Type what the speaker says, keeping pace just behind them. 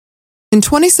In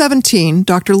 2017,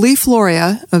 Dr. Lee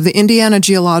Florea of the Indiana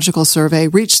Geological Survey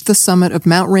reached the summit of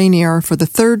Mount Rainier for the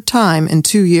third time in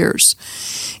 2 years.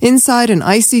 Inside an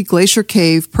icy glacier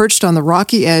cave perched on the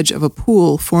rocky edge of a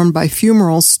pool formed by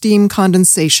fumarole steam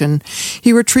condensation,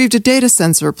 he retrieved a data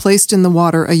sensor placed in the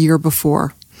water a year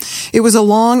before. It was a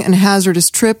long and hazardous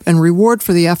trip, and reward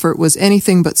for the effort was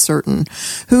anything but certain.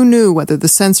 Who knew whether the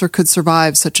sensor could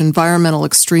survive such environmental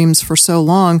extremes for so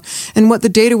long, and what the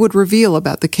data would reveal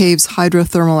about the cave's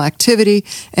hydrothermal activity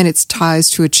and its ties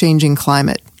to a changing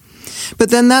climate? But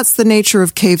then that's the nature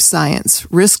of cave science.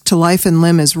 Risk to life and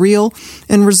limb is real,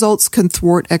 and results can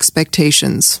thwart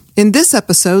expectations. In this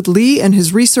episode, Lee and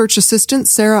his research assistant,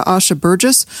 Asha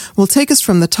Burgess, will take us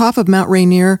from the top of Mount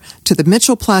Rainier to the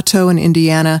Mitchell Plateau in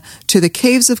Indiana to the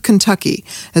caves of Kentucky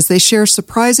as they share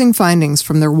surprising findings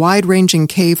from their wide-ranging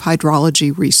cave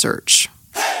hydrology research.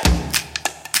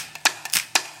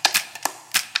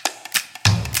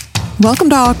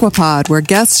 Welcome to Aquapod, where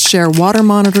guests share water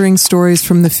monitoring stories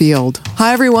from the field.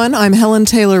 Hi, everyone. I'm Helen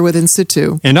Taylor with In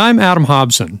Situ. And I'm Adam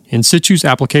Hobson, In Situ's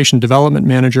Application Development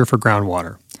Manager for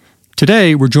Groundwater.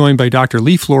 Today, we're joined by Dr.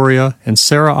 Lee Florea and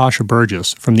Asha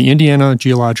Burgess from the Indiana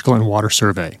Geological and Water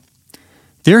Survey.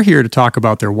 They're here to talk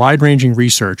about their wide-ranging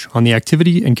research on the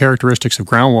activity and characteristics of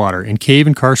groundwater in cave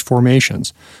and karst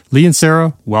formations. Lee and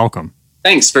Sarah, welcome.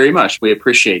 Thanks very much. We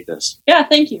appreciate this. Yeah,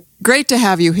 thank you. Great to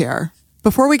have you here.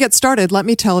 Before we get started, let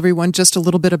me tell everyone just a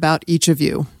little bit about each of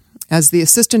you. As the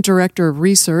Assistant Director of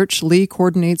Research, Lee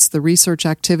coordinates the research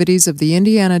activities of the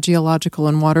Indiana Geological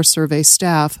and Water Survey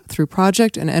staff through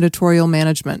project and editorial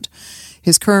management.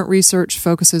 His current research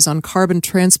focuses on carbon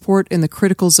transport in the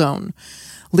critical zone.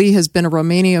 Lee has been a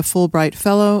Romania Fulbright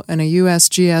Fellow and a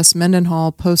USGS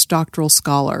Mendenhall postdoctoral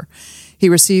scholar. He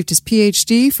received his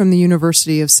PhD from the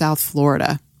University of South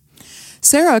Florida.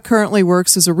 Sarah currently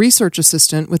works as a research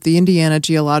assistant with the Indiana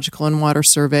Geological and Water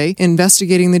Survey,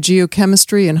 investigating the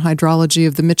geochemistry and hydrology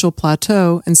of the Mitchell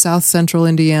Plateau in south-central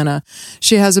Indiana.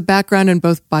 She has a background in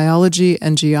both biology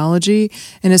and geology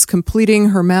and is completing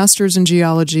her master's in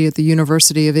geology at the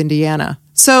University of Indiana.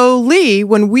 So, Lee,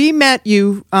 when we met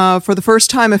you for the first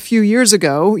time a few years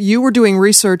ago, you were doing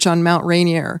research on Mount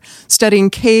Rainier, studying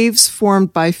caves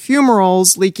formed by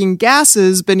fumaroles leaking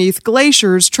gases beneath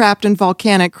glaciers trapped in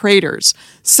volcanic craters.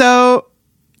 So,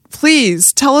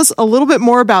 please tell us a little bit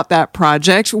more about that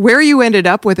project, where you ended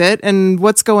up with it, and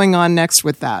what's going on next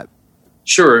with that.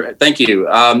 Sure. Thank you.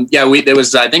 There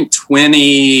was, I think,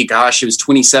 it was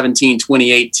 2017,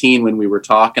 2018 when we were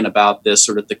talking about this,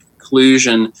 sort of the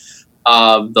conclusion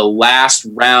of the last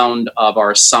round of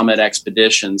our summit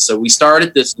expedition. So we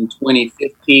started this in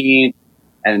 2015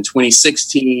 and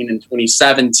 2016 and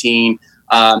 2017.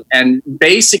 And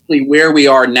basically where we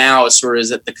are now is sort of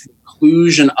is at the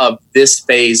conclusion of this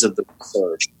phase of the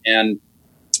research. And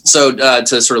so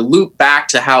to sort of loop back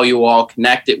to how you all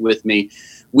connected with me,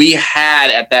 we had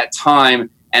at that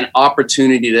time an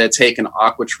opportunity to take an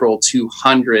Aquatrol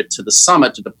 200 to the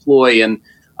summit to deploy in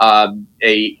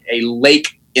a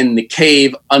lake in the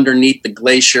cave underneath the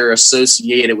glacier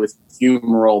associated with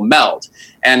fumarole melt.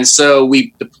 And so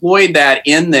we deployed that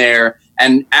in there.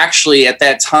 And actually at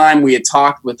that time we had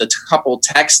talked with a couple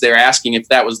techs there asking if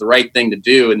that was the right thing to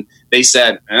do. And they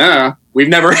said, we've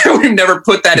never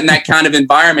put that in that kind of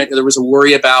environment. There was a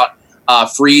worry about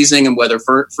freezing and whether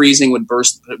freezing would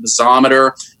burst the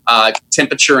barometer,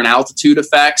 temperature and altitude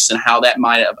effects, and how that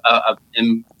might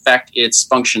affect its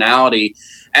functionality.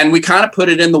 And we kind of put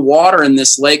it in the water in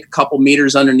this lake a couple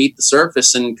meters underneath the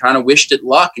surface and kind of wished it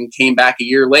luck and came back a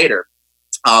year later.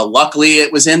 Luckily,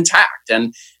 it was intact.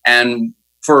 And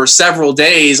for several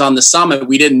days on the summit,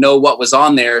 we didn't know what was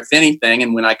on there, if anything.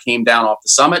 And when I came down off the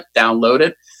summit,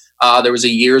 downloaded, there was a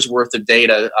year's worth of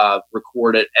data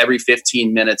recorded every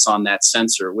 15 minutes on that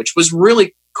sensor, which was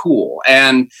really cool.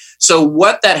 And so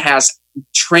what that has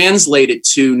translated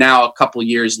to now a couple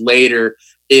years later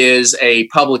is a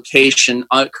publication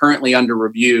currently under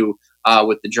review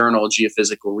with the Journal of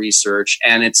Geophysical Research,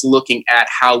 and it's looking at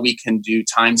how we can do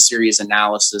time series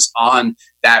analysis on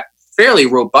that fairly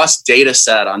robust data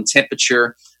set on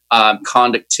temperature,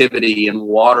 conductivity, and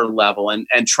water level, and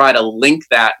try to link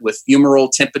that with fumarole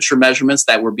temperature measurements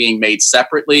that were being made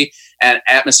separately and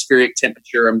atmospheric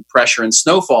temperature and pressure and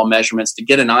snowfall measurements to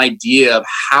get an idea of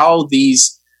how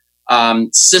these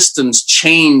systems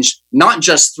change, not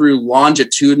just through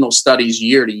longitudinal studies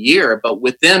year to year, but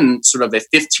within sort of a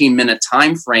 15-minute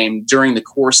time frame during the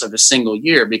course of a single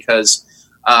year, because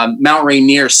Mount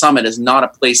Rainier Summit is not a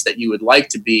place that you would like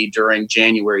to be during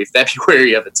January,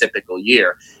 February of a typical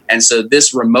year. And so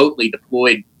this remotely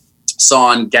deployed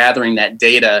SON gathering that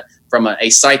data from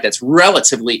a site that's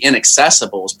relatively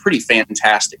inaccessible is pretty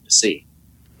fantastic to see.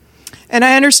 And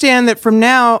I understand that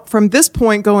from this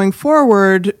point going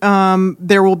forward,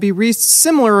 there will be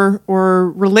similar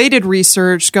or related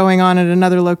research going on at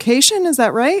another location. Is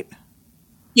that right?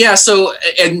 Yeah, so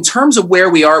in terms of where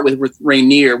we are with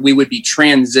Rainier, we would be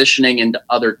transitioning into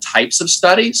other types of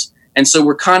studies. And so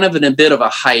we're kind of in a bit of a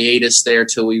hiatus there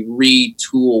till we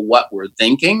retool what we're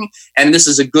thinking. And this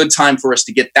is a good time for us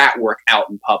to get that work out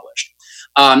and published.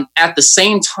 At the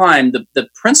same time, the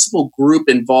principal group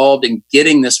involved in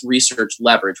getting this research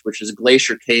leverage, which is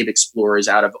Glacier Cave Explorers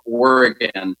out of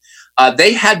Oregon,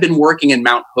 they had been working in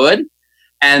Mount Hood,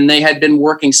 and they had been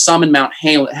working some in Mount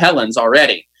Helens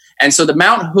already. And so the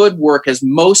Mount Hood work has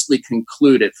mostly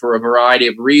concluded for a variety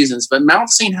of reasons, but Mount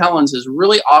St. Helens has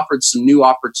really offered some new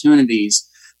opportunities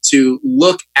to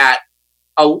look at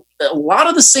a lot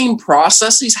of the same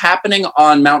processes happening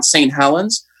on Mount St.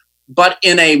 Helens, but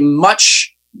in a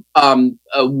much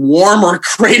a warmer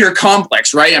crater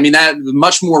complex, right? I mean, that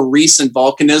much more recent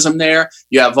volcanism there.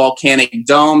 You have volcanic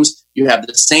domes. You have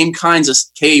the same kinds of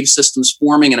cave systems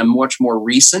forming in a much more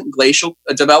recent glacial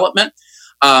development.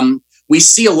 We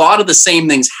see a lot of the same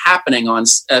things happening on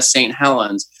St.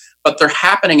 Helens, but they're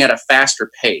happening at a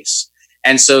faster pace.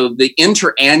 And so the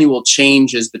interannual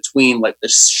changes between like the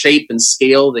shape and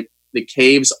scale that the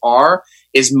caves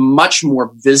is much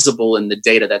more visible in the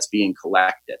data that's being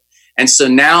collected. And so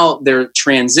now they're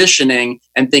transitioning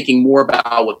and thinking more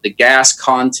about what the gas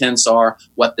contents are,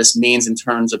 what this means in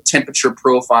terms of temperature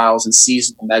profiles and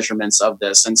seasonal measurements of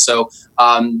this. And so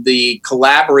the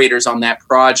collaborators on that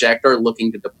project are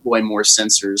looking to deploy more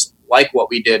sensors like what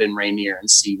we did in Rainier and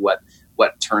see what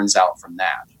turns out from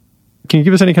that. Can you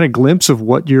give us any kind of glimpse of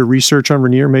what your research on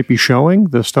Rainier might be showing,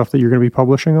 the stuff that you're going to be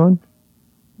publishing on?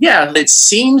 Yeah, it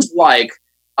seems like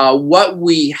what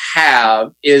we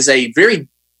have is a very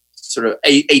sort of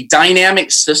a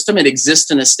dynamic system. It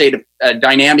exists in a state of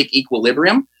dynamic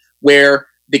equilibrium where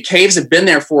the caves have been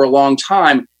there for a long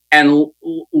time. And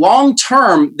long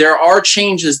term, there are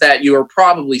changes that you are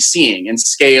probably seeing in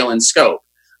scale and scope.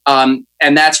 And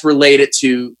that's related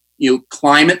to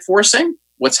climate forcing,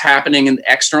 what's happening in the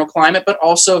external climate, but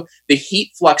also the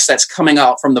heat flux that's coming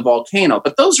out from the volcano.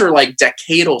 But those are like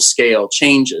decadal scale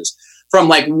changes. From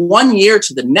like 1 year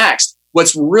to the next,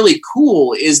 what's really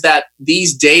cool is that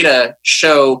these data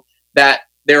show that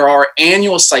there are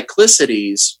annual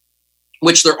cyclicities,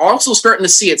 which they're also starting to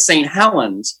see at St.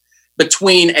 Helens,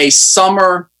 between a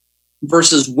summer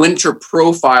versus winter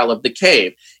profile of the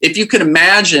cave. If you can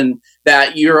imagine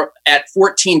that you're at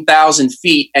 14,000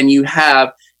 feet and you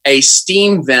have a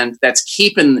steam vent that's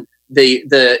keeping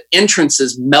the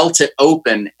entrances melted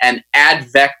open and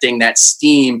advecting that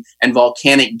steam and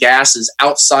volcanic gases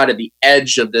outside of the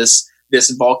edge of this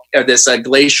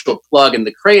glacial plug in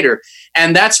the crater.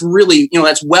 And that's really,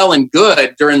 that's well and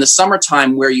good during the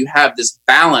summertime where you have this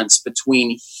balance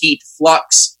between heat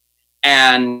flux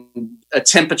and a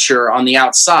temperature on the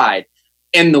outside.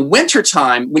 In the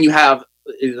wintertime, when you have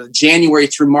January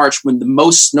through March, when the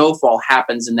most snowfall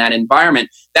happens in that environment,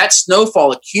 that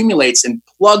snowfall accumulates and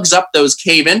plugs up those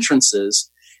cave entrances.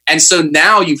 And so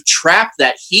now you've trapped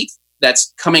that heat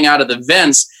that's coming out of the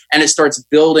vents, and it starts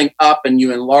building up, and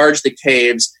you enlarge the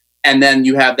caves, and then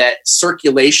you have that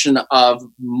circulation of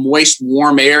moist,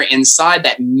 warm air inside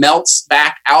that melts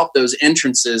back out those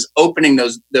entrances, opening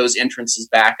those entrances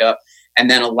back up, and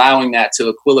then allowing that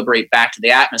to equilibrate back to the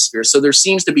atmosphere. So there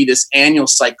seems to be this annual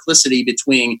cyclicity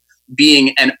between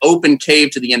being an open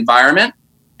cave to the environment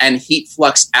and heat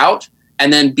flux out,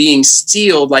 and then being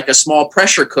sealed like a small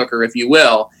pressure cooker, if you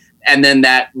will, and then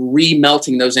that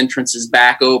remelting those entrances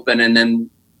back open and then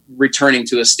returning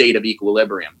to a state of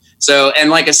equilibrium. So, and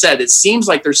like I said, it seems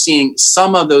like they're seeing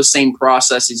some of those same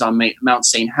processes on Mount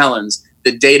St. Helens.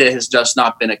 The data has just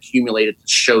not been accumulated to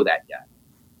show that yet.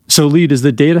 So, Lee, does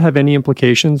the data have any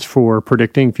implications for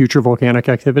predicting future volcanic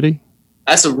activity?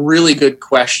 That's a really good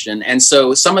question. And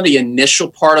so some of the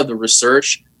initial part of the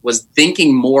research was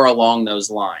thinking more along those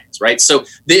lines, right? So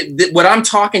what I'm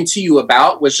talking to you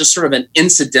about was just sort of an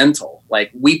incidental,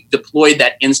 like we deployed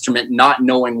that instrument not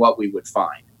knowing what we would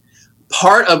find.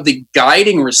 Part of the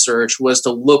guiding research was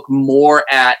to look more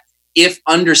at if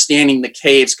understanding the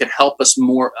caves could help us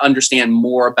understand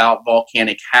more about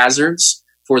volcanic hazards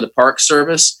for the Park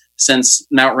Service, since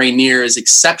Mount Rainier is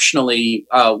exceptionally,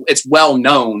 it's well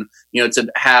known,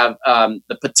 to have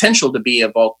the potential to be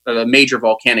a major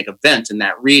volcanic event in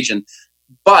that region.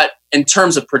 But in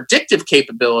terms of predictive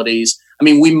capabilities, I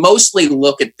mean, we mostly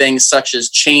look at things such as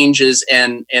changes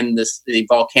in the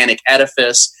volcanic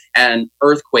edifice and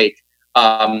earthquake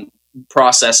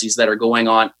processes that are going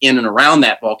on in and around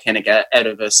that volcanic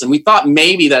edifice. And we thought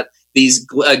maybe that these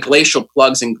glacial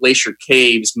plugs and glacier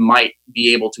caves might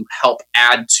be able to help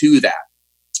add to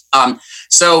that.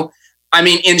 So, I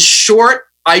mean, in short,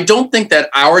 I don't think that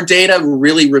our data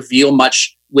really reveal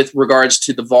much with regards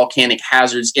to the volcanic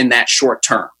hazards in that short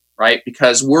term, right?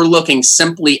 Because we're looking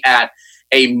simply at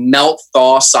a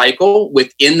melt-thaw cycle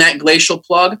within that glacial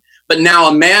plug. But now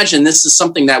imagine, this is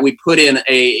something that we put in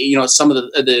some of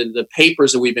the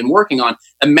papers that we've been working on.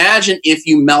 Imagine if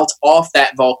you melt off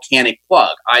that volcanic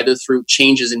plug, either through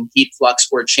changes in heat flux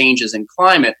or changes in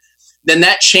climate, then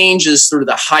that changes sort of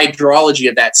the hydrology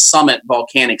of that summit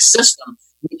volcanic system,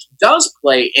 which does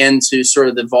play into sort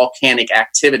of the volcanic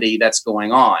activity that's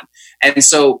going on. And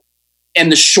so in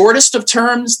the shortest of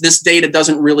terms, this data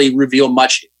doesn't really reveal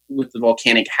much with the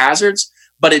volcanic hazards,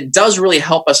 but it does really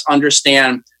help us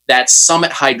understand that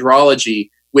summit hydrology,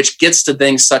 which gets to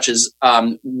things such as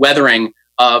weathering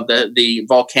of the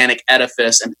volcanic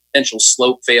edifice and potential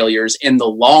slope failures in the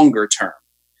longer term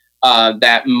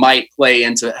that might play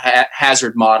into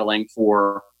hazard modeling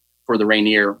for the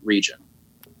Rainier region.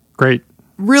 Great.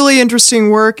 Really interesting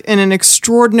work in an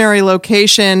extraordinary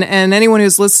location. And anyone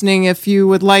who's listening, if you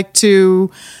would like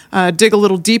to dig a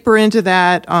little deeper into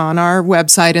that, on our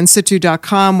website,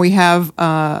 insitu.com, we have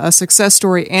a success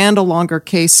story and a longer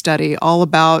case study all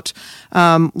about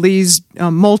Lee's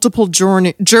multiple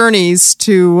journeys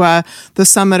to the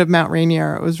summit of Mount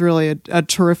Rainier. It was really a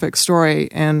terrific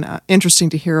story and interesting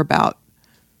to hear about.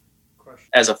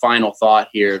 As a final thought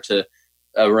here, to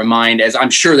remind, as I'm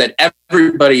sure that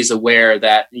everybody's aware,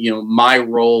 that my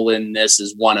role in this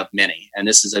is one of many, and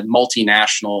this is a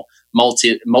multinational,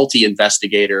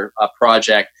 multi-investigator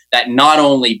project that not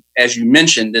only, as you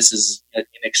mentioned, this is an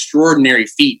extraordinary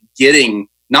feat getting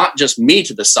not just me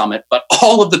to the summit, but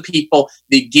all of the people,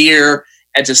 the gear,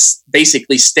 and just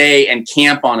basically stay and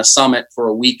camp on a summit for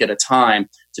a week at a time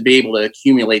to be able to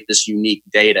accumulate this unique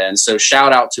data. And so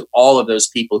shout out to all of those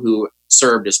people who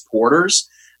served as porters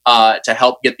to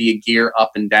help get the gear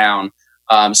up and down.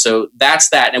 So that's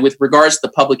that. And with regards to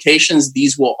the publications,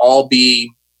 these will all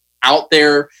be out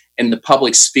there in the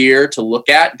public sphere to look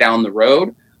at down the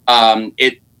road.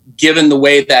 Given the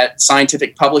way that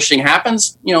scientific publishing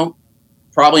happens,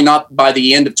 probably not by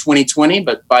the end of 2020,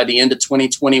 but by the end of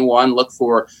 2021, look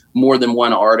for more than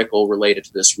one article related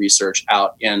to this research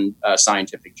out in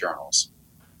scientific journals.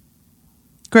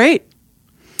 Great.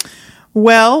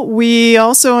 Well, we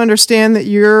also understand that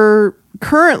you're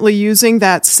currently using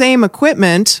that same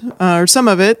equipment, or some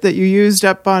of it, that you used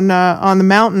up on the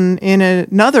mountain in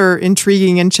another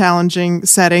intriguing and challenging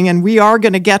setting, and we are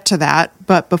going to get to that.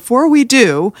 But before we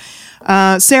do,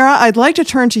 Sarah, I'd like to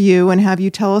turn to you and have you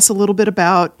tell us a little bit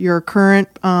about your current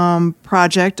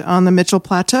project on the Mitchell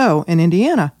Plateau in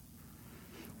Indiana.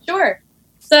 Sure.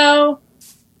 So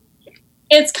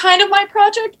it's kind of my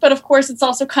project, but of course it's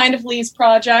also kind of Lee's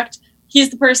project. He's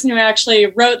the person who actually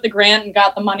wrote the grant and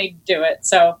got the money to do it.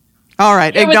 So, all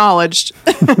right, acknowledged.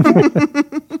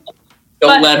 Don't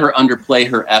let her underplay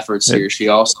her efforts here. She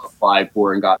also applied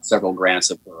for and got several grants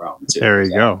of her own, too. There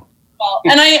you go. Well,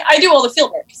 and I do all the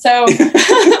field work. So,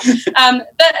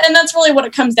 and that's really what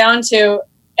it comes down to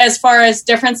as far as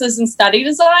differences in study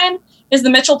design, is the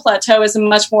Mitchell Plateau is a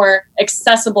much more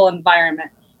accessible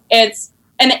environment. It's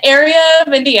an area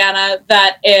of Indiana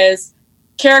that is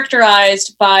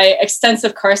characterized by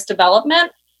extensive karst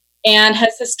development and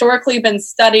has historically been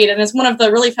studied and is one of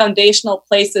the really foundational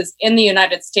places in the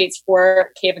United States for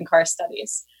cave and karst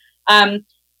studies.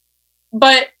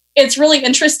 But it's really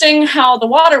interesting how the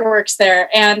water works there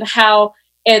and how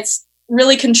it's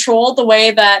really controlled the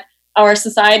way that our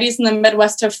societies in the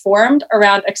Midwest have formed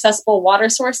around accessible water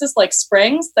sources like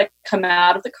springs that come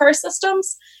out of the karst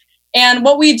systems. And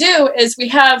what we do is we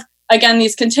have, again,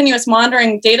 these continuous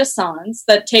monitoring data sondes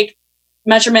that take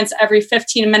measurements every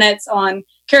 15 minutes on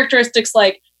characteristics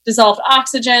like dissolved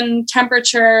oxygen,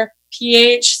 temperature,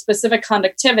 pH, specific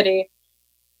conductivity.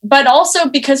 But also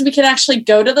because we can actually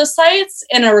go to the sites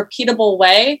in a repeatable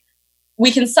way,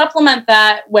 we can supplement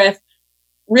that with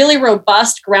really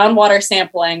robust groundwater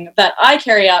sampling that I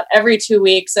carry out every 2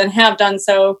 weeks and have done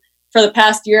so for the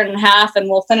past year and a half and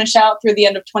will finish out through the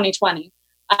end of 2020.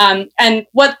 And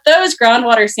what those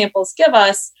groundwater samples give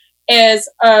us is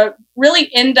a really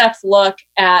in-depth look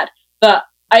at the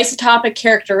isotopic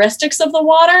characteristics of the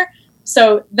water.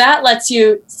 So that lets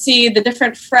you see the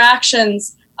different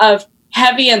fractions of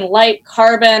heavy and light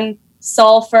carbon,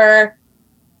 sulfur,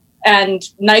 and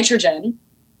nitrogen.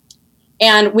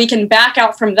 And we can back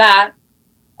out from that.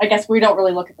 I guess we don't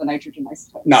really look at the nitrogen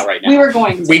isotopes. Not right now. We were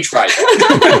going to. We tried.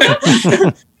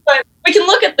 But we can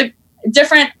look at the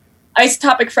different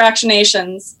isotopic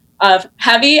fractionations of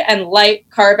heavy and light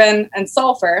carbon and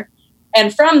sulfur.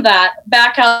 And from that,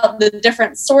 back out the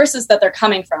different sources that they're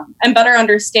coming from and better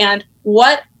understand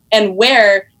what and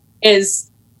where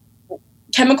is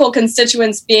chemical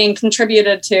constituents being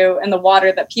contributed to in the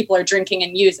water that people are drinking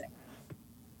and using.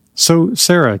 So,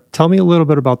 Sarah, tell me a little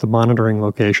bit about the monitoring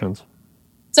locations.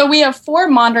 So we have 4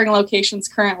 monitoring locations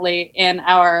currently in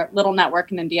our little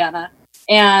network in Indiana.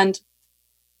 And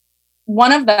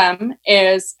one of them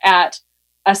is at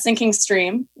a sinking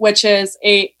stream, which is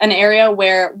an area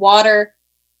where water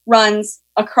runs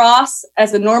across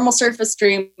as a normal surface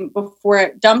stream before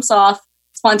it dumps off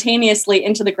spontaneously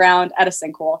into the ground at a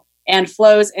sinkhole and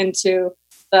flows into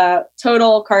the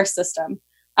total karst system.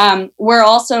 We're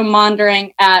also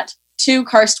monitoring at 2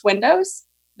 karst windows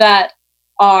that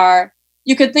are,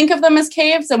 you could think of them as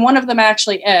caves, and one of them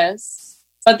actually is.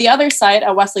 But the other site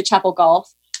at Wesley Chapel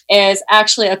Gulf is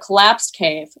actually a collapsed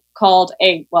cave called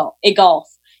a gulf.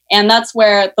 And that's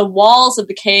where the walls of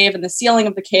the cave and the ceiling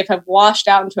of the cave have washed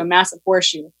out into a massive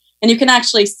horseshoe. And you can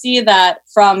actually see that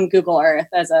from Google Earth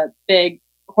as a big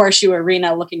horseshoe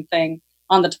arena looking thing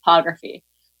on the topography.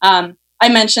 I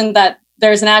mentioned that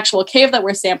there's an actual cave that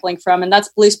we're sampling from, and that's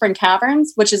Blue Spring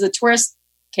Caverns, which is a tourist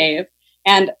cave.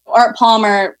 And Art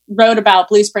Palmer wrote about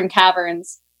Blue Spring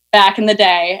Caverns back in the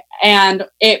day, and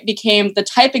it became the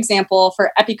type example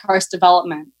for epikarst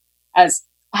development as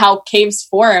how caves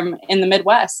form in the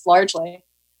Midwest, largely.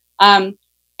 And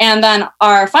then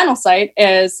our final site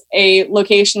is a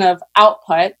location of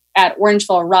output at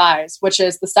Orangeville Rise, which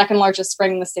is the second largest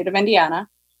spring in the state of Indiana.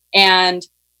 And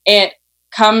it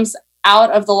comes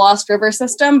out of the Lost River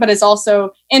system, but is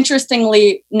also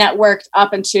interestingly networked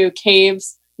up into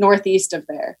caves northeast of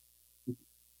there.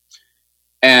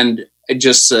 And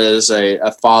just as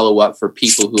a follow-up for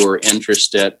people who are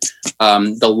interested,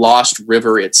 the Lost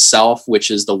River itself, which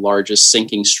is the largest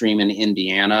sinking stream in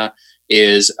Indiana,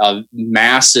 is a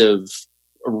massive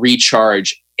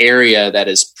recharge area that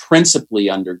is principally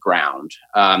underground.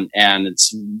 And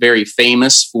it's very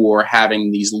famous for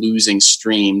having these losing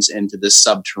streams into the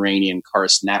subterranean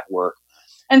karst network.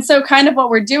 And so kind of what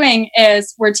we're doing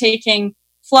is we're taking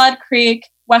Flood Creek,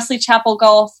 Wesley Chapel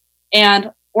Gulf,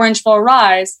 and Orangeville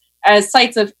Rise as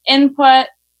sites of input,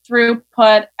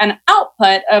 throughput, and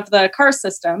output of the karst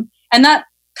system. And that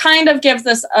kind of gives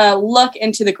us a look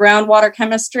into the groundwater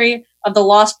chemistry of the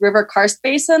Lost River Karst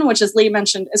Basin, which, as Lee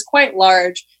mentioned, is quite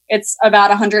large. It's about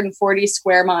 140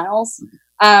 square miles.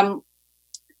 And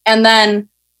then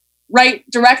right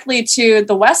directly to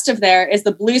the west of there is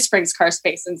the Blue Springs Karst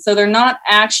Basin. So they're not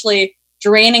actually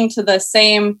draining to the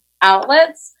same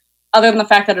outlets, other than the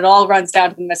fact that it all runs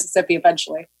down to the Mississippi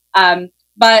eventually.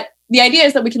 But the idea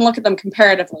is that we can look at them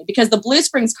comparatively, because the Blue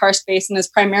Springs Karst Basin is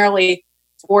primarily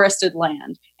forested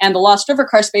land, and the Lost River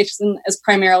Karst Basin is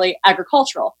primarily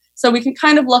agricultural. So we can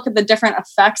kind of look at the different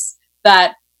effects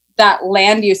that that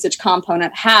land usage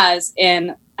component has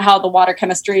in how the water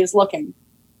chemistry is looking.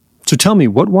 So tell me,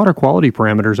 what water quality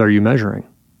parameters are you measuring?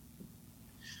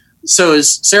 So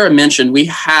as Sarah mentioned, we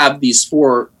have these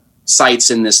 4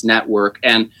 sites in this network,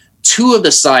 and 2 of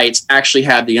the sites actually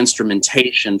have the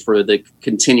instrumentation for the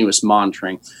continuous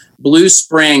monitoring. Blue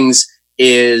Springs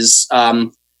is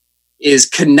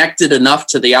connected enough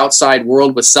to the outside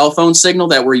world with cell phone signal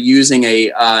that we're using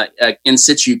a in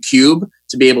situ cube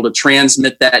to be able to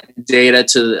transmit that data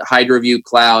to the HydroView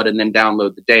cloud and then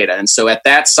download the data. And so at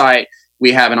that site,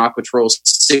 we have an Aquatrol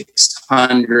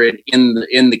 600 in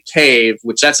the cave,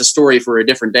 which that's a story for a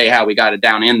different day how we got it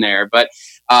down in there. But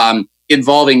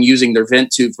involving using their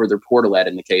vent tube for their portalet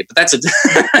in the cave. But that's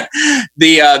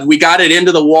we got it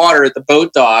into the water at the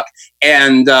boat dock,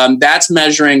 and that's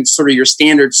measuring sort of your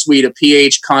standard suite of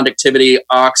pH, conductivity,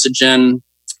 oxygen,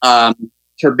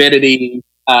 turbidity,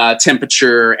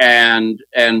 temperature, and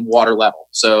water level.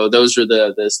 So those are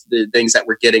the things that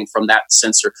we're getting from that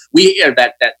sensor.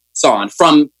 That's on.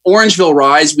 From Orangeville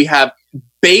Rise, we have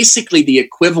basically the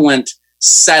equivalent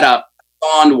setup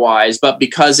pond-wise, but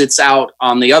because it's out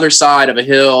on the other side of a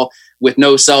hill with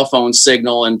no cell phone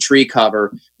signal and tree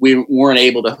cover, we weren't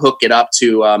able to hook it up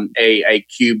to a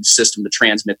cube system to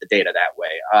transmit the data that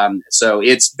way. So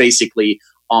it's basically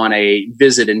on a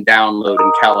visit and download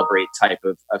and calibrate type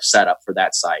of setup for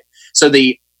that site. So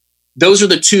those are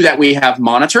the 2 that we have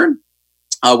monitored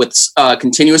with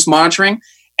continuous monitoring.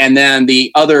 And then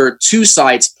the other 2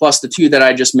 sites, plus the 2 that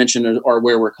I just mentioned, are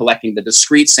where we're collecting the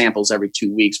discrete samples every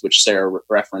 2 weeks, which Sarah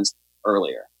referenced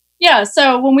earlier. Yeah,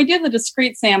 so when we do the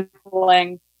discrete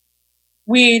sampling,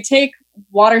 we take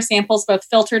water samples, both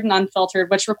filtered and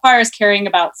unfiltered, which requires carrying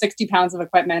about 60 pounds of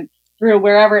equipment through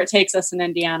wherever it takes us in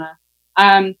Indiana.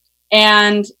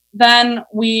 And then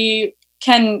we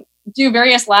can do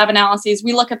various lab analyses.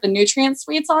 We look at the nutrient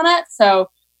suites on it. So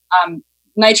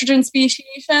nitrogen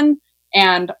speciation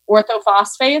and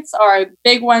orthophosphates are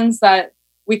big ones that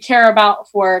we care about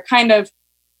for kind of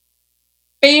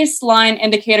baseline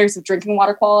indicators of drinking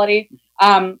water quality,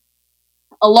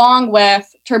 along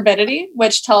with turbidity,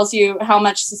 which tells you how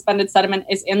much suspended sediment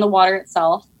is in the water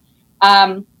itself.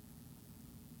 Trying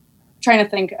to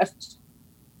think of,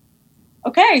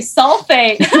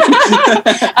 sulfate.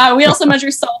 We also measure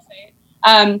sulfate.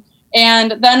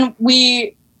 And then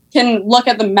we can look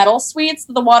at the metal suites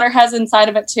that the water has inside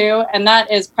of it too. And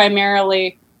that is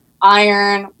primarily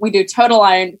iron. We do total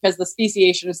iron because the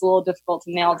speciation is a little difficult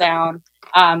to nail down.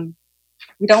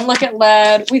 We don't look at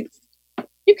lead.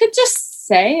 You could just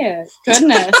say it.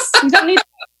 Goodness. You don't need to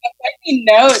write me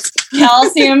notes.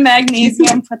 Calcium,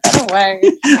 magnesium, put that away.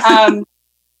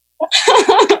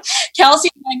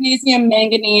 Calcium, magnesium,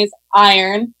 manganese,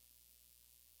 iron.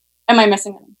 Am I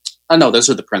missing any? No, those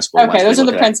are the principal ones. Okay, those are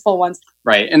the principal ones.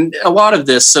 Right. And a lot of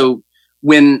this, so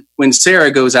when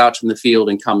Sarah goes out from the field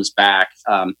and comes back,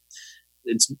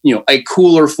 it's, a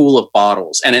cooler full of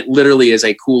bottles, and it literally is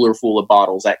a cooler full of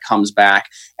bottles that comes back.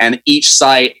 And each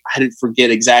site, I didn't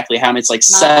forget exactly how many, it's like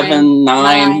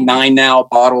nine now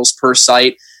bottles per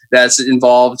site that's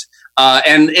involved.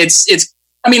 And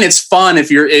it's fun if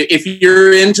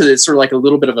you're into this sort of like a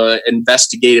little bit of a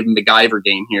investigative MacGyver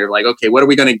game here. Like, okay, what are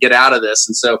we going to get out of this?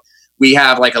 And so we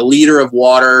have like a liter of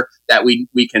water that we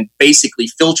can basically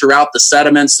filter out the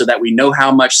sediments so that we know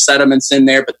how much sediment's in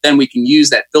there, but then we can use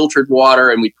that filtered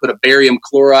water and we put a barium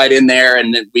chloride in there,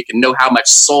 and then we can know how much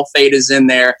sulfate is in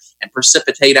there and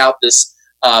precipitate out this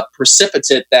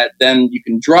precipitate that then you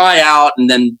can dry out and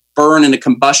then burn in a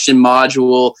combustion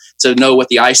module to know what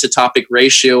the isotopic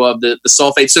ratio of the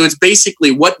sulfate. So it's basically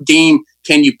what game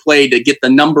can you play to get the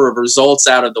number of results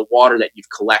out of the water that you've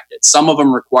collected. Some of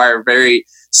them require very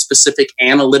specific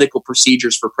analytical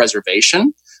procedures for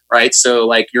preservation, right? So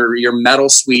like your metal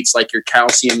suites, like your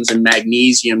calciums and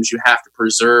magnesiums, you have to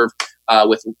preserve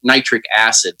with nitric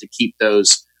acid to keep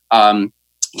those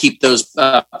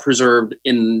preserved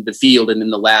in the field and in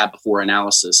the lab before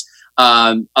analysis.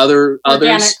 Organic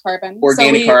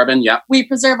carbon. Yeah. We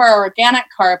preserve our organic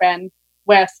carbon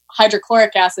with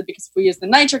hydrochloric acid, because if we use the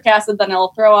nitric acid, then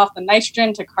it'll throw off the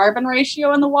nitrogen to carbon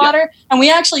ratio in the water. Yeah. And we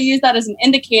actually use that as an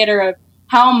indicator of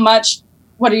how much,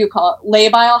 what do you call it?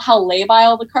 Labile, how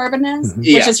labile the carbon is,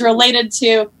 which is related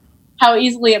to how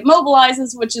easily it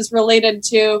mobilizes, which is related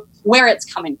to where it's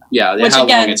coming from. Yeah, which, how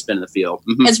again, long it's been in the field.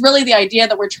 Is really the idea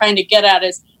that we're trying to get at,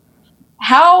 is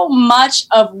how much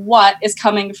of what is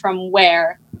coming from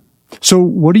where. So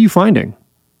what are you finding?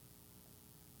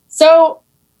 So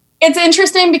it's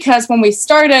interesting because when we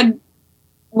started,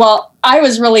 I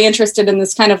was really interested in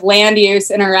this kind of land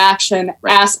use interaction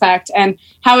aspect, and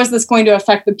how is this going to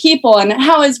affect the people, and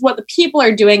how is what the people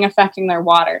are doing affecting their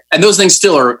water? And those things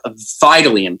still are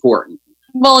vitally important.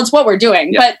 Well, it's what we're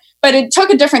doing, but it took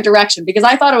a different direction, because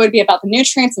I thought it would be about the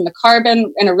nutrients and the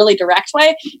carbon in a really direct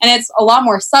way, and it's a lot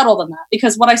more subtle than that.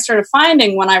 Because what I started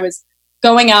finding when I was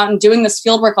going out and doing this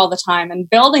field work all the time and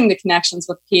building the connections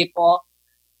with people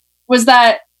was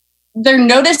that they're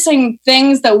noticing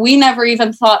things that we never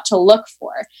even thought to look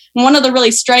for. And one of the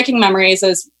really striking memories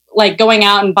is like going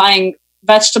out and buying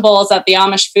vegetables at the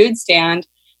Amish food stand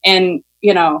in,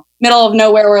 middle of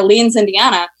nowhere, Orleans,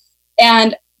 Indiana,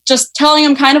 and just telling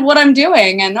them kind of what I'm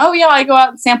doing. And, I go out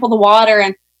and sample the water.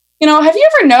 And, have you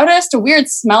ever noticed a weird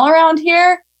smell around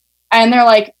here? And they're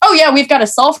like, oh yeah, we've got a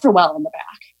sulfur well in the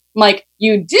back. I'm like,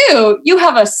 you do? You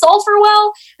have a sulfur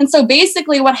well? And so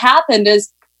basically what happened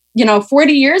is,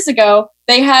 40 years ago,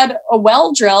 they had a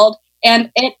well drilled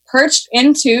and it perched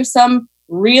into some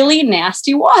really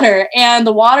nasty water. And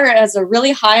the water has a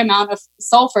really high amount of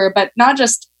sulfur, but not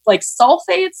just like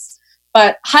sulfates,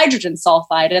 but hydrogen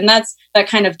sulfide. And that's that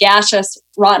kind of gaseous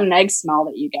rotten egg smell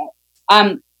that you get.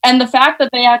 And the fact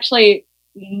that they actually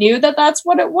knew that that's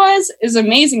what it was is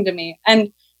amazing to me.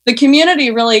 And the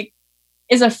community really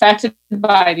is affected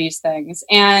by these things.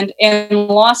 And in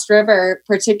Lost River,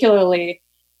 particularly,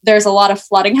 there's a lot of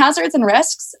flooding hazards and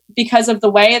risks because of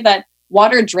the way that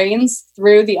water drains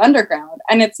through the underground,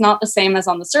 and it's not the same as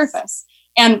on the surface.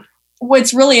 And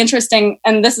what's really interesting,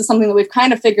 and this is something that we've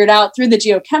kind of figured out through the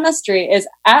geochemistry, is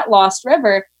at Lost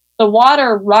River, the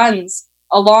water runs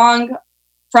along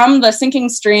from the sinking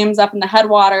streams up in the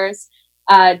headwaters,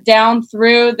 down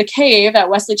through the cave at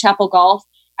Wesley Chapel Gulf.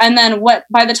 And then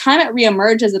by the time it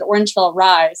reemerges at Orangeville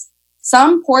Rise,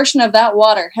 some portion of that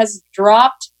water has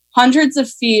dropped hundreds of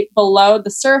feet below the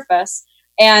surface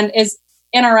and is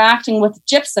interacting with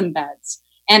gypsum beds.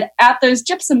 And at those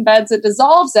gypsum beds, it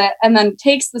dissolves it and then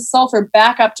takes the sulfur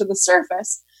back up to the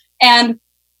surface. And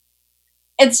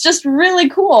it's just really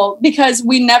cool because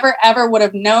we never ever would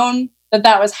have known that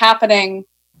that was happening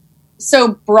so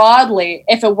broadly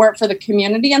if it weren't for the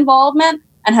community involvement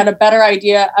and had a better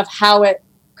idea of how it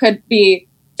could be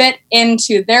fit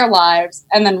into their lives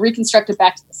and then reconstructed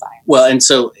back to the science. Well, and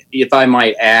so if I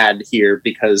might add here,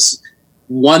 because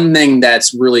one thing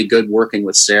that's really good working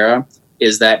with Sarah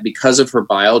is that because of her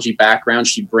biology background,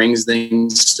 she brings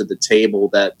things to the table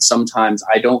that sometimes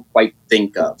I don't quite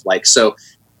think of. Like, so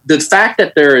the fact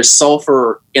that there is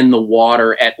sulfur in the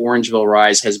water at Orangeville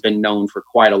Rise has been known for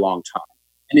quite a long time.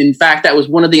 And in fact, that was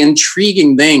one of the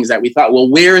intriguing things that we thought, well,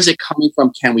 where is it coming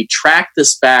from? Can we track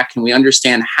this back? Can we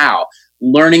understand how?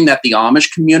 Learning that the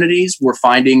Amish communities were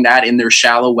finding that in their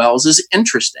shallow wells is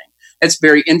interesting. It's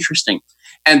very interesting.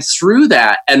 And through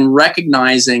that and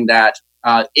recognizing that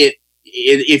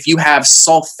if you have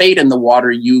sulfate in the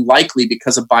water, you likely,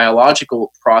 because of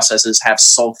biological processes, have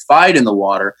sulfide in the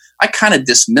water, I kind of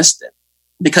dismissed it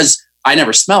because I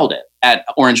never smelled it at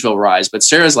Orangeville Rise. But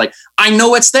Sarah's like, I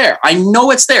know it's there. I know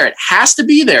it's there. It has to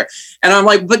be there. And I'm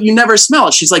like, but you never smell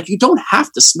it. She's like, you don't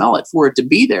have to smell it for it to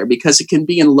be there because it can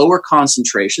be in lower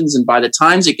concentrations. And by the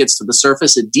time it gets to the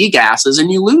surface, it degasses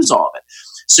and you lose all of it.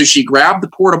 So she grabbed the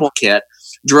portable kit,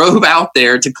 drove out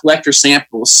there to collect her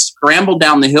samples, scrambled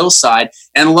down the hillside,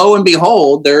 and lo and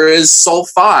behold, there is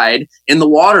sulfide in the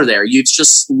water there. It's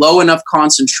just low enough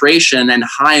concentration and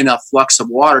high enough flux of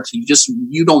water to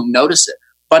you don't notice it,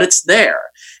 but it's there.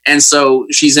 And so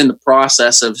she's in the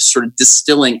process of sort of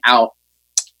distilling out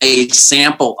a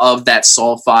sample of that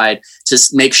sulfide to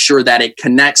make sure that it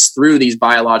connects through these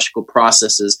biological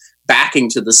processes back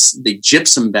into the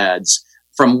gypsum beds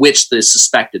from which the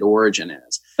suspected origin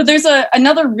is. But there's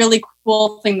another really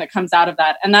cool thing that comes out of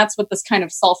that, and that's what this kind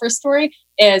of sulfur story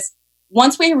is.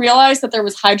 Once we realized that there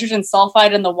was hydrogen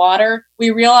sulfide in the water,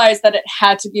 we realized that it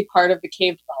had to be part of the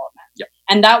cave development. Yep.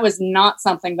 And that was not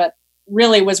something that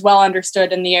really was well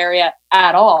understood in the area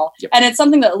at all. Yep. And it's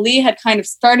something that Lee had kind of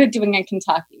started doing in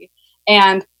Kentucky.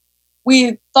 And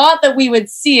we thought that we would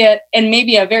see it in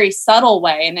maybe a very subtle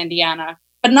way in Indiana,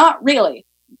 but not really.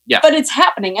 Yeah. But it's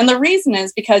happening. And the reason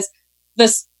is because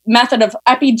this method of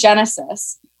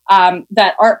epigenesis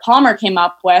that Art Palmer came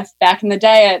up with back in the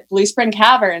day at Blue Spring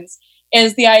Caverns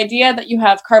is the idea that you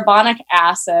have carbonic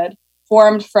acid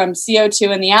formed from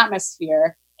CO2 in the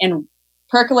atmosphere and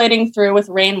percolating through with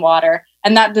rainwater,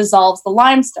 and that dissolves the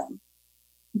limestone.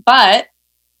 But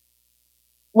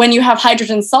when you have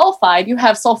hydrogen sulfide, you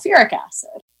have sulfuric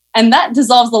acid, and that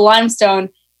dissolves the limestone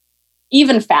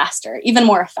even faster, even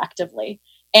more effectively.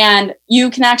 And you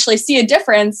can actually see a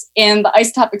difference in the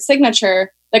isotopic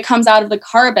signature that comes out of the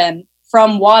carbon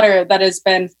from water that has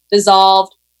been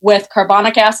dissolved with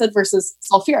carbonic acid versus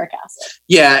sulfuric acid.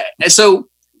 Yeah. So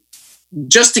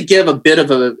just to give a bit of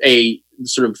a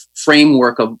sort of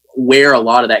framework of where a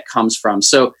lot of that comes from.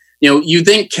 So, you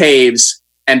think caves,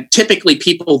 and typically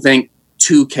people think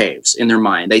two caves in their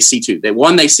mind. They see two.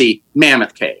 They see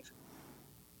Mammoth Cave.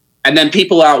 And then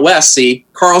people out west see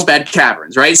Carlsbad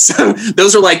Caverns, right? So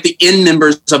those are like the end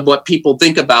members of what people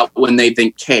think about when they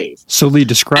think cave. So Lee,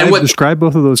 describe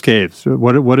both of those caves.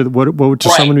 What to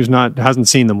someone who's hasn't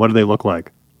seen them? What do they look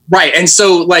like? Right, and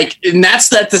so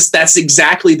that's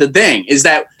exactly the thing is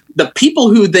that the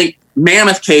people who think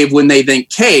Mammoth Cave when they think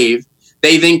cave,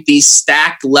 they think these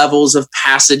stacked levels of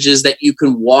passages that you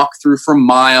can walk through for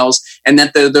miles, and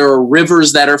that there are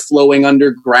rivers that are flowing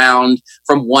underground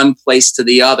from one place to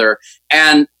the other.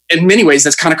 And in many ways,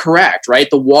 that's kind of correct, right?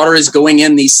 The water is going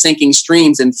in these sinking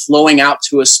streams and flowing out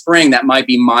to a spring that might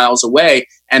be miles away.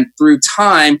 And through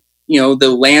time,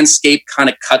 the landscape kind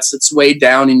of cuts its way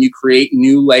down and you create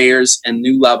new layers and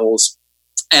new levels,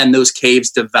 and those caves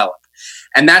develop.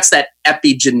 And that's that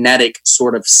epigenetic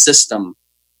sort of system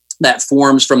that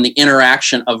forms from the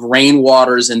interaction of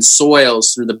rainwaters and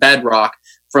soils through the bedrock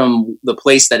from the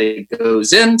place that it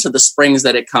goes in to the springs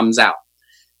that it comes out.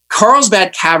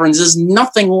 Carlsbad Caverns is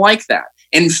nothing like that.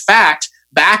 In fact,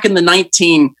 back in the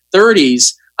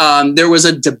 1930s, there was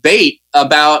a debate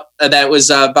about that was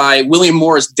by William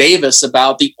Morris Davis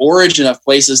about the origin of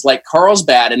places like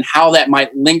Carlsbad and how that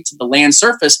might link to the land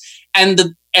surface.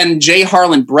 And J.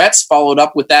 Harlan Bretz followed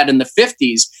up with that in the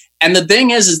 50s. And the thing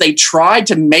is they tried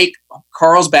to make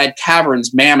Carlsbad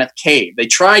Caverns Mammoth Cave. They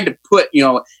tried to put,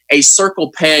 a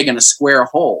circle peg in a square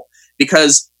hole,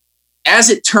 because as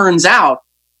it turns out,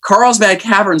 Carlsbad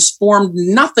Caverns formed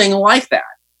nothing like that.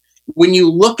 When you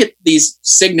look at these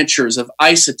signatures of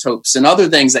isotopes and other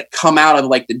things that come out of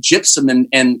like the gypsum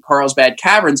and Carlsbad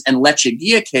Caverns and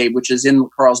Lechuguilla Cave, which is in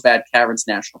Carlsbad Caverns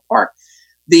National Park,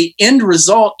 the end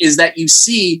result is that you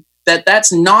see that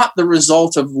that's not the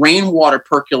result of rainwater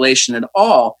percolation at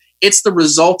all. It's the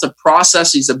result of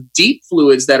processes of deep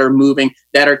fluids that are moving,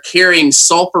 that are carrying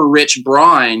sulfur-rich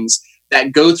brines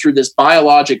that go through this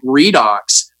biologic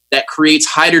redox that creates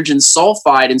hydrogen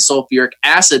sulfide and sulfuric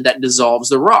acid that dissolves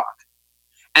the rock.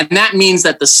 And that means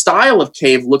that the style of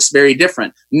cave looks very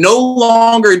different. No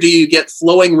longer do you get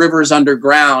flowing rivers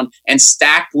underground and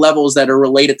stacked levels that are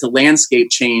related to landscape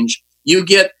change. You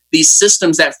get these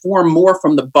systems that form more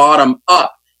from the bottom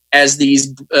up as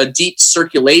these deep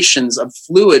circulations of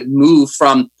fluid move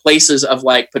from places of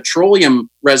like petroleum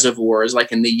reservoirs,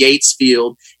 like in the Yates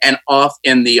Field and off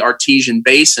in the Artesian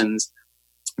basins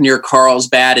near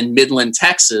Carlsbad and Midland,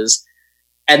 Texas,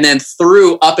 and then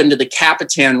through up into the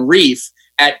Capitan Reef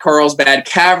at Carlsbad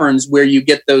Caverns, where you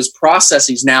get those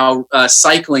processes now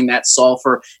cycling that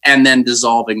sulfur and then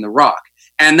dissolving the rock.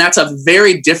 And that's a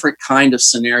very different kind of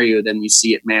scenario than you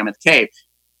see at Mammoth Cave.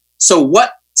 So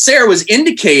what Sarah was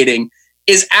indicating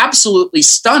is absolutely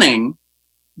stunning,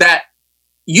 that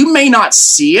you may not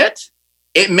see it.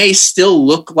 It may still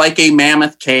look like a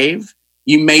mammoth cave.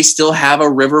 You may still have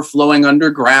a river flowing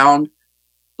underground,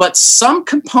 but some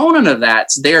component of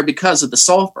that's there because of the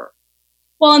sulfur.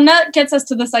 Well, and that gets us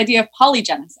to this idea of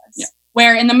polygenesis,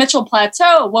 where in the Mitchell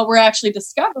Plateau, what we're actually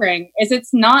discovering is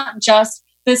it's not just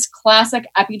this classic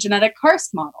epigenetic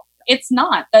karst model. It's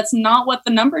not. That's not what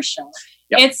the numbers show.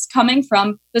 Yep. It's coming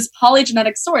from this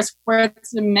polygenetic source where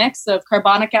it's a mix of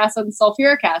carbonic acid and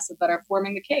sulfuric acid that are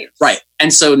forming the caves. Right.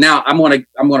 And so now I'm going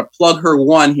to plug her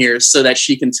one here so that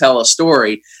she can tell a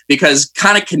story, because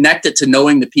kind of connected to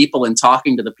knowing the people and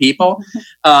talking to the people.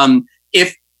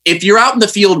 If you're out in the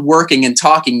field working and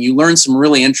talking, you learn some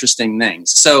really interesting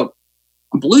things. So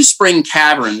Blue Spring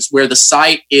Caverns, where the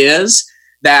site is,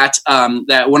 that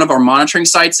one of our monitoring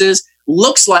sites is,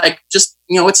 looks like just,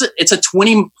 it's a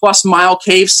 20 plus mile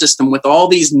cave system with all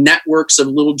these networks of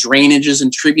little drainages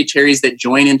and tributaries that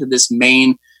join into this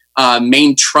main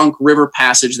trunk river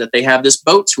passage that they have this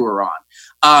boat tour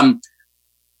on.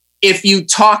 If you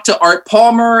talk to Art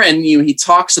Palmer and he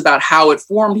talks about how it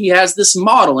formed, he has this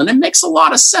model, and it makes a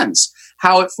lot of sense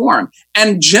how it formed.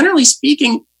 And generally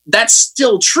speaking, that's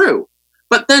still true.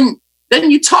 But then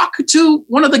you talk to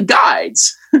one of the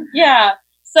guides. Yeah.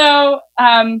 So,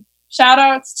 shout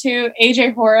outs to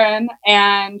AJ Horan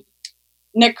and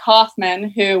Nick Kaufman,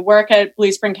 who work at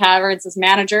Blue Spring Caverns as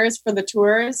managers for the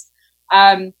tours.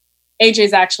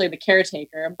 AJ's actually the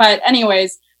caretaker. But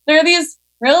anyways, there are these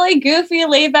really goofy,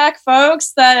 laid-back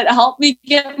folks that help me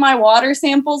get my water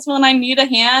samples when I need a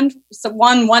hand. So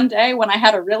one day when I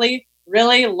had a really,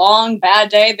 really long, bad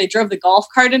day, they drove the golf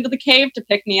cart into the cave to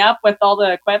pick me up with all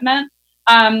the equipment.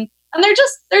 And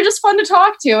they're just fun to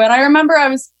talk to. And I remember I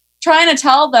was trying to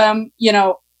tell them,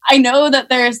 I know that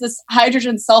there's this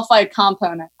hydrogen sulfide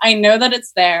component. I know that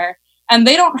it's there. And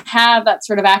they don't have that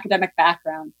sort of academic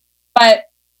background. But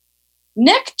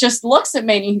Nick just looks at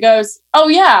me and he goes, "Oh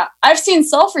yeah, I've seen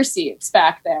sulfur seeps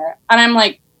back there." And I'm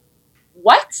like,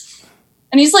 "What?"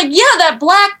 And he's like, "Yeah, that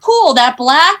black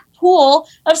pool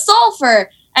of sulfur."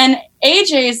 And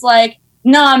AJ's like,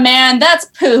 "Nah, man, that's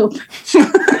poop." No,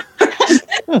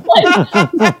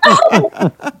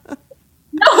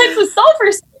 it's a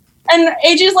sulfur seep. And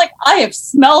AJ's like, "I have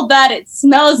smelled that. It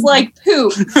smells like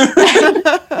poop."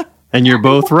 And you're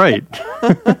both right.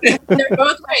 They're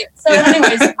both right. So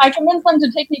anyways, I convinced them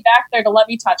to take me back there to let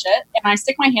me touch it. And I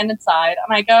stick my hand inside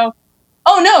and I go,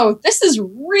 "Oh no, this is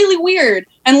really weird."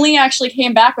 And Lee actually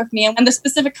came back with me, and the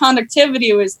specific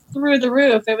conductivity was through the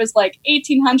roof. It was like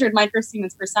 1800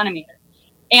 microsiemens per centimeter.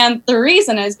 And the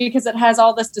reason is because it has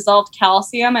all this dissolved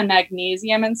calcium and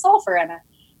magnesium and sulfur in it.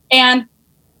 And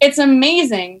it's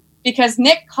amazing because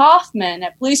Nick Kaufman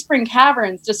at Blue Spring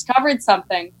Caverns discovered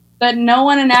something that no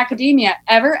one in academia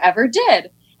ever did.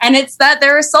 And it's that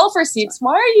there are sulfur seeps.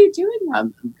 Why are you doing that?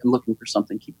 I'm looking for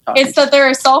something. Keep talking. It's that there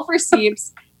are sulfur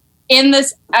seeps in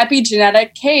this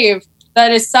epigenetic cave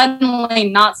that is suddenly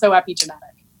not so epigenetic.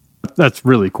 That's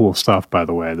really cool stuff, by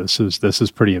the way. This is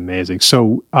pretty amazing.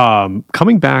 So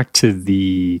coming back to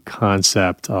the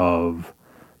concept of,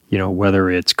 whether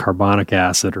it's carbonic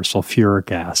acid or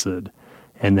sulfuric acid,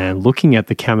 and then looking at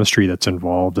the chemistry that's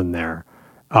involved in there,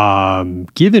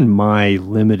 given my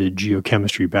limited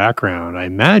geochemistry background, I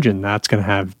imagine that's can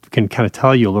kind of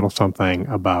tell you a little something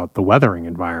about the weathering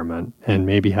environment and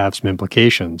maybe have some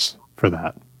implications for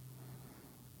that.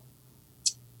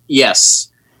 Yes,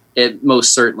 it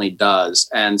most certainly does.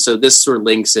 And so this sort of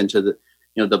links into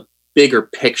the bigger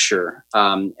picture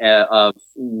of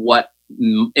what,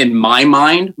 in my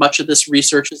mind, much of this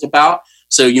research is about.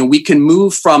 So, we can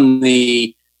move from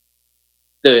the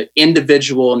the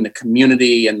individual and the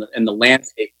community and the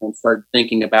landscape and start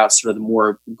thinking about sort of the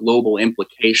more global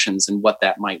implications and what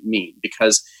that might mean.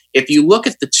 Because if you look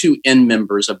at the two end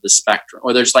members of the spectrum,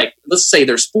 or let's say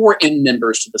there's 4 end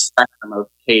members to the spectrum of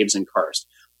caves and karst.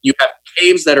 You have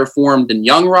caves that are formed in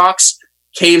young rocks,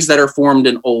 caves that are formed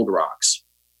in old rocks.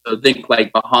 So think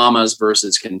like Bahamas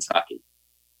versus Kentucky.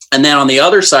 And then on the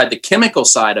other side, the chemical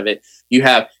side of it, you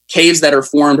have caves that are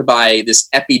formed by this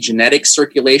epigenetic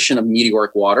circulation of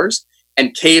meteoric waters,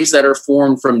 and caves that are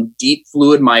formed from deep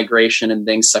fluid migration and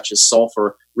things such as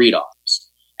sulfur redox.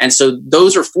 And so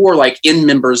those are 4 like end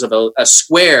members of a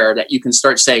square that you can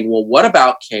start saying, well, what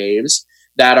about caves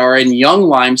that are in young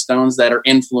limestones that are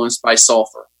influenced by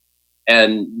sulfur?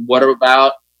 And what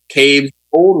about caves,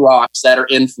 old rocks that are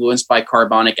influenced by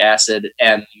carbonic acid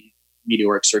and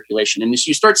meteoric circulation? And as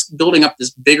you start building up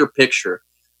this bigger picture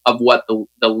of what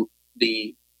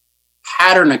the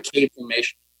pattern of cave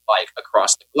formation is like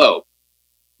across the globe.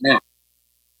 Now,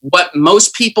 what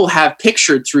most people have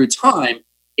pictured through time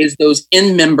is those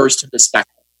end members to the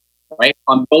spectrum, right?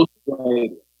 On both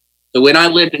sides. So when I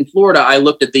lived in Florida, I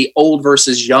looked at the old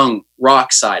versus young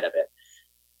rock side of it.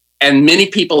 And many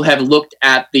people have looked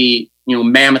at the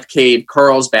Mammoth Cave,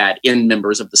 Carlsbad end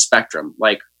members of the spectrum,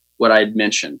 like what I had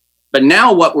mentioned. But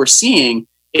now what we're seeing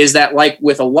is that, like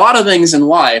with a lot of things in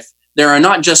life, there are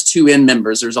not just 2 end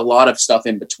members, there's a lot of stuff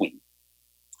in between.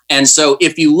 And so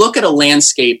if you look at a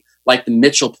landscape like the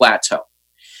Mitchell Plateau,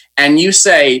 and you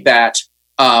say that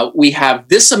we have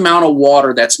this amount of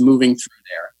water that's moving through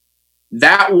there,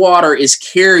 that water is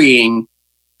carrying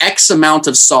X amount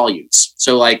of solutes.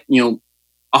 So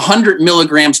 100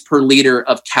 milligrams per liter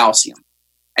of calcium.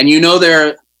 And there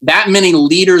are that many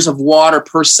liters of water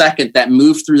per second that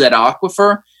move through that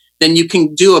aquifer, then you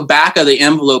can do a back of the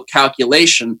envelope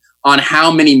calculation on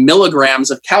how many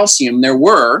milligrams of calcium there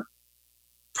were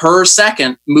per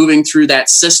second moving through that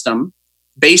system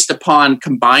based upon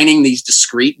combining these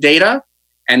discrete data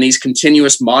and these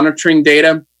continuous monitoring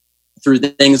data through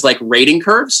things like rating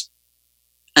curves.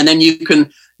 And then you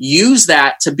can use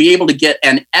that to be able to get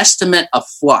an estimate of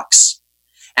flux.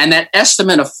 And that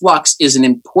estimate of flux is an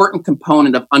important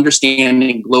component of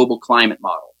understanding global climate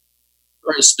model,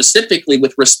 or specifically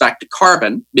with respect to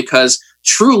carbon, because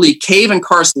truly cave and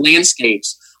karst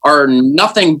landscapes are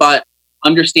nothing but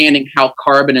understanding how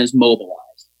carbon is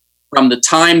mobilized from the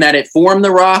time that it formed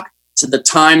the rock to the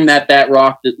time that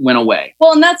rock went away.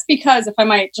 Well, and that's because, if I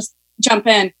might just jump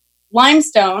in,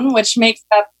 limestone, which makes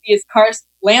up these karst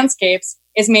landscapes,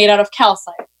 is made out of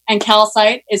calcite. And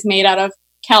calcite is made out of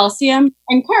calcium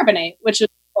and carbonate, which is,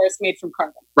 of course, made from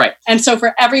carbon. Right. And so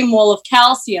for every mole of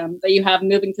calcium that you have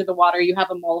moving through the water, you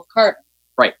have a mole of carbon.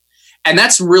 Right. And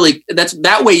that's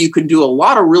that way you can do a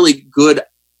lot of really good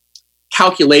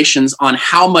calculations on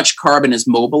how much carbon is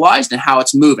mobilized and how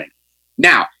it's moving.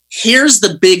 Now, here's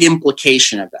the big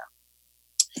implication of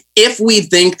that. If we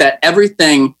think that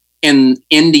everything in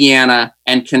Indiana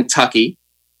and Kentucky,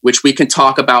 which we can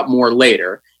talk about more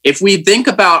later, if we think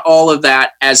about all of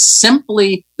that as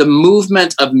simply the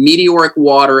movement of meteoric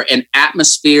water and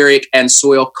atmospheric and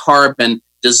soil carbon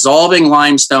dissolving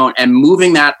limestone and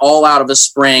moving that all out of a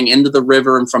spring into the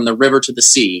river and from the river to the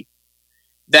sea,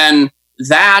 then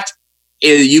that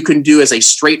you can do as a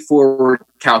straightforward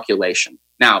calculation.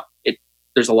 Now,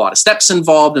 there's a lot of steps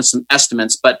involved and some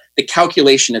estimates, but the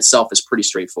calculation itself is pretty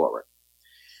straightforward.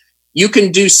 You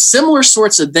can do similar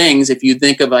sorts of things if you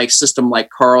think of a system like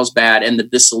Carlsbad and the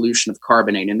dissolution of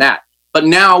carbonate in that. But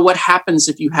now what happens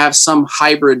if you have some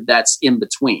hybrid that's in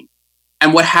between?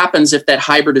 And what happens if that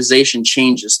hybridization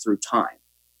changes through time?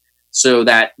 So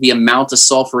that the amount of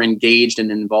sulfur engaged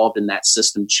and involved in that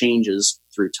system changes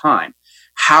through time.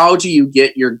 How do you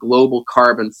get your global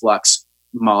carbon flux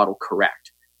model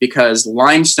correct? Because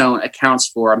limestone accounts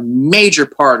for a major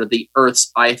part of the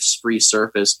Earth's ice-free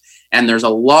surface, and there's a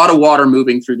lot of water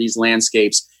moving through these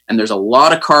landscapes, and there's a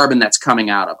lot of carbon that's coming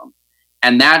out of them.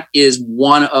 And that is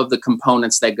one of the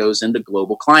components that goes into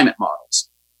global climate models.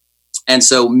 And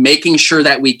so making sure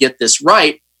that we get this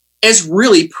right is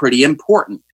really pretty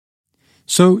important.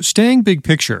 So staying big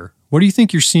picture, what do you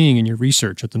think you're seeing in your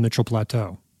research at the Mitchell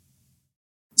Plateau?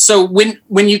 So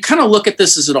when you kind of look at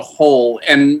this as a whole,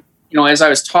 and as I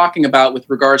was talking about with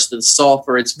regards to the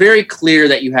sulfur, it's very clear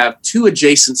that you have 2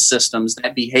 adjacent systems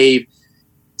that behave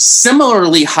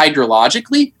similarly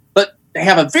hydrologically, but they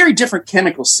have a very different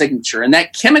chemical signature. And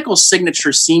that chemical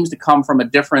signature seems to come from a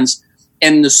difference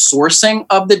in the sourcing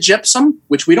of the gypsum,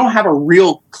 which we don't have a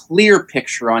real clear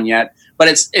picture on yet, but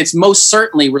it's most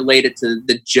certainly related to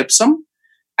the gypsum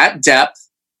at depth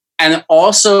and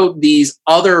also these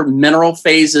other mineral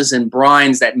phases and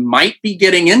brines that might be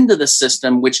getting into the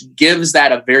system, which gives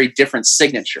that a very different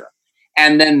signature.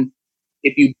 And then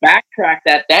if you backtrack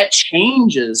that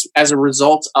changes as a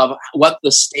result of what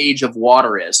the stage of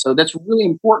water is. So that's really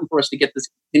important for us to get this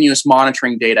continuous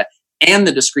monitoring data and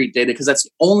the discrete data, because that's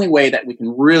the only way that we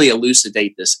can really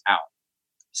elucidate this out.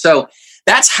 So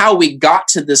that's how we got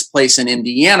to this place in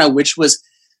Indiana, which was,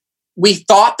 we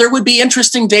thought there would be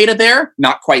interesting data there,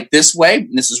 not quite this way.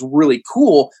 And this is really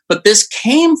cool, but this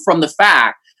came from the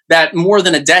fact that more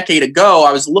than a decade ago,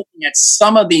 I was looking at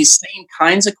some of these same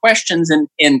kinds of questions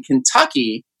in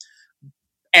Kentucky.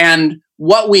 And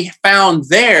what we found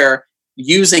there,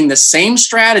 using the same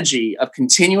strategy of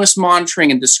continuous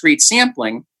monitoring and discrete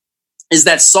sampling, is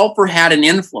that sulfur had an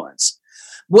influence,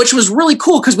 which was really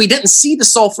cool because we didn't see the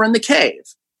sulfur in the cave.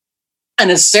 And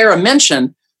as Sarah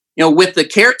mentioned, with the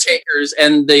caretakers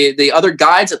and the other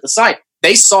guides at the site,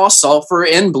 they saw sulfur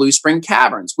in Blue Spring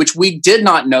Caverns, which we did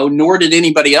not know, nor did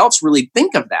anybody else really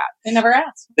think of that. They never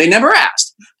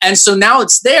asked. And so now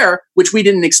it's there, which we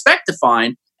didn't expect to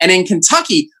find. And in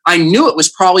Kentucky, I knew it was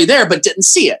probably there, but didn't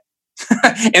see it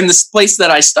in this place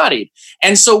that I studied.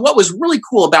 And so what was really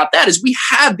cool about that is we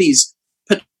had these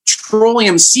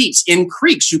petroleum seeps in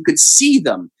creeks. You could see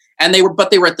them, and they were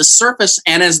at the surface,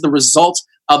 and as the result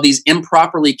of these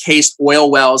improperly cased oil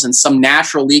wells and some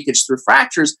natural leakage through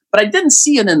fractures, but I didn't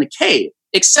see it in the cave,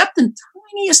 except in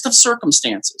tiniest of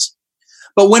circumstances.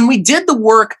 But when we did the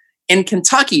work in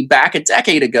Kentucky back a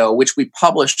decade ago, which we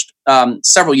published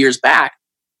several years back,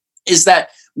 is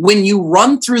that when you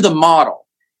run through the model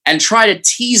and try to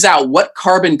tease out what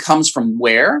carbon comes from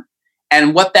where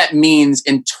and what that means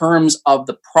in terms of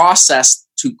the process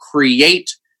to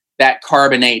create that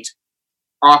carbonate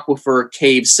aquifer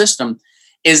cave system,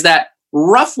 is that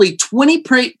roughly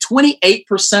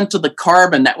 28% of the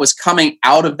carbon that was coming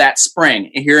out of that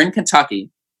spring here in Kentucky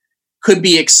could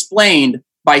be explained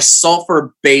by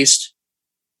sulfur-based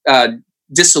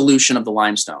dissolution of the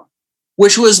limestone,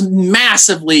 which was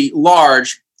massively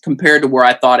large compared to where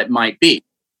I thought it might be.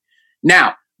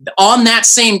 Now, on that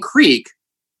same creek,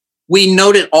 we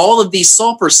noted all of these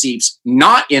sulfur seeps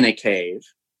not in a cave.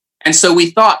 And so we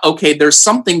thought, okay, there's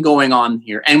something going on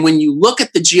here. And when you look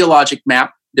at the geologic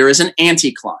map, there is an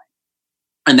anticline.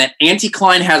 And that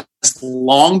anticline has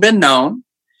long been known.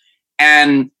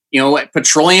 And,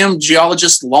 petroleum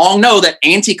geologists long know that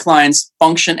anticlines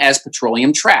function as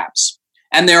petroleum traps.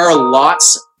 And there are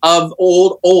lots of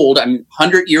old,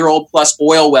 100-year-old plus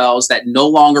oil wells that no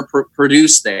longer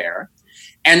produce there.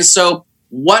 And so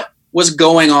what was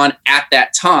going on at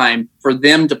that time for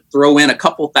them to throw in a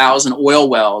couple thousand oil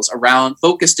wells around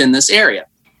focused in this area?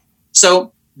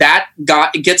 So that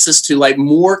gets us to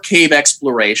more cave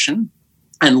exploration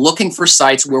and looking for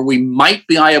sites where we might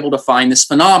be able to find this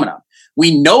phenomenon.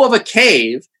 We know of a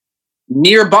cave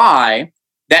nearby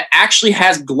that actually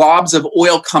has globs of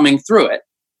oil coming through it,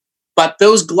 but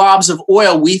those globs of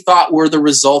oil we thought were the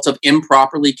result of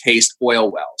improperly cased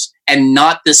oil wells and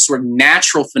not this sort of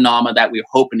natural phenomena that we were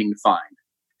hoping to find.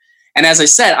 And as I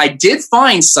said, I did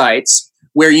find sites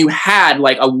where you had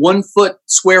a 1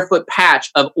 square foot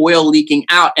patch of oil leaking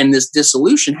out and this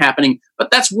dissolution happening, but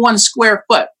that's 1 square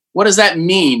foot. What does that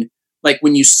mean?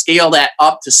 When you scale that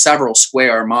up to several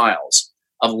square miles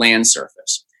of land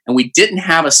surface. And we didn't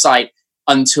have a site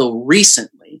until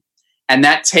recently. And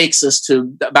that takes us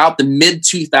to about the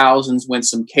mid-2000s when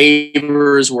some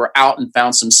cavers were out and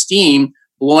found some steam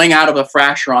blowing out of a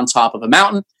fracture on top of a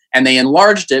mountain. And they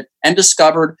enlarged it and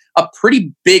discovered a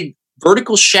pretty big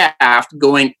vertical shaft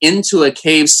going into a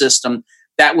cave system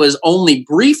that was only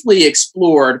briefly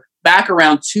explored back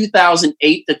around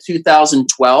 2008 to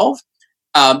 2012,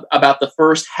 about the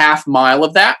first half mile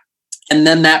of that. And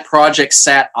then that project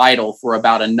sat idle for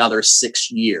about another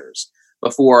 6 years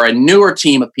before a newer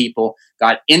team of people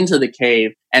got into the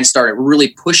cave and started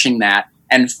really pushing that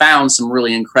and found some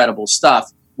really incredible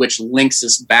stuff, which links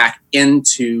us back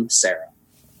into Sarah.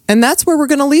 And that's where we're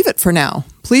going to leave it for now.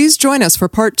 Please join us for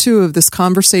part 2 of this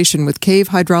conversation with cave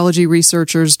hydrology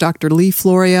researchers Dr. Lee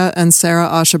Florea and Sarah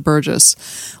Asha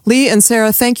Burgess. Lee and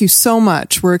Sarah, thank you so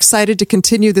much. We're excited to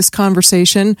continue this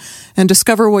conversation and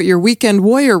discover what your weekend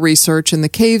warrior research in the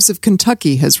caves of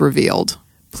Kentucky has revealed.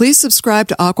 Please subscribe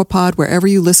to Aquapod wherever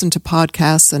you listen to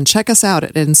podcasts and check us out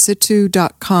at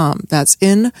insitu.com. That's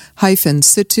in-situ.com.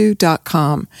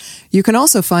 You can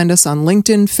also find us on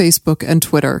LinkedIn, Facebook, and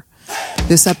Twitter.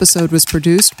 This episode was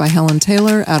produced by Helen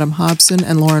Taylor, Adam Hobson,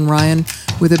 and Lauren Ryan,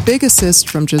 with a big assist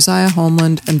from Josiah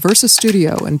Homeland and Versa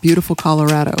Studio in beautiful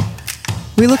Colorado.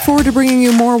 We look forward to bringing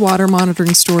you more water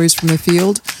monitoring stories from the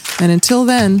field, and until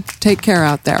then, take care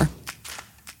out there.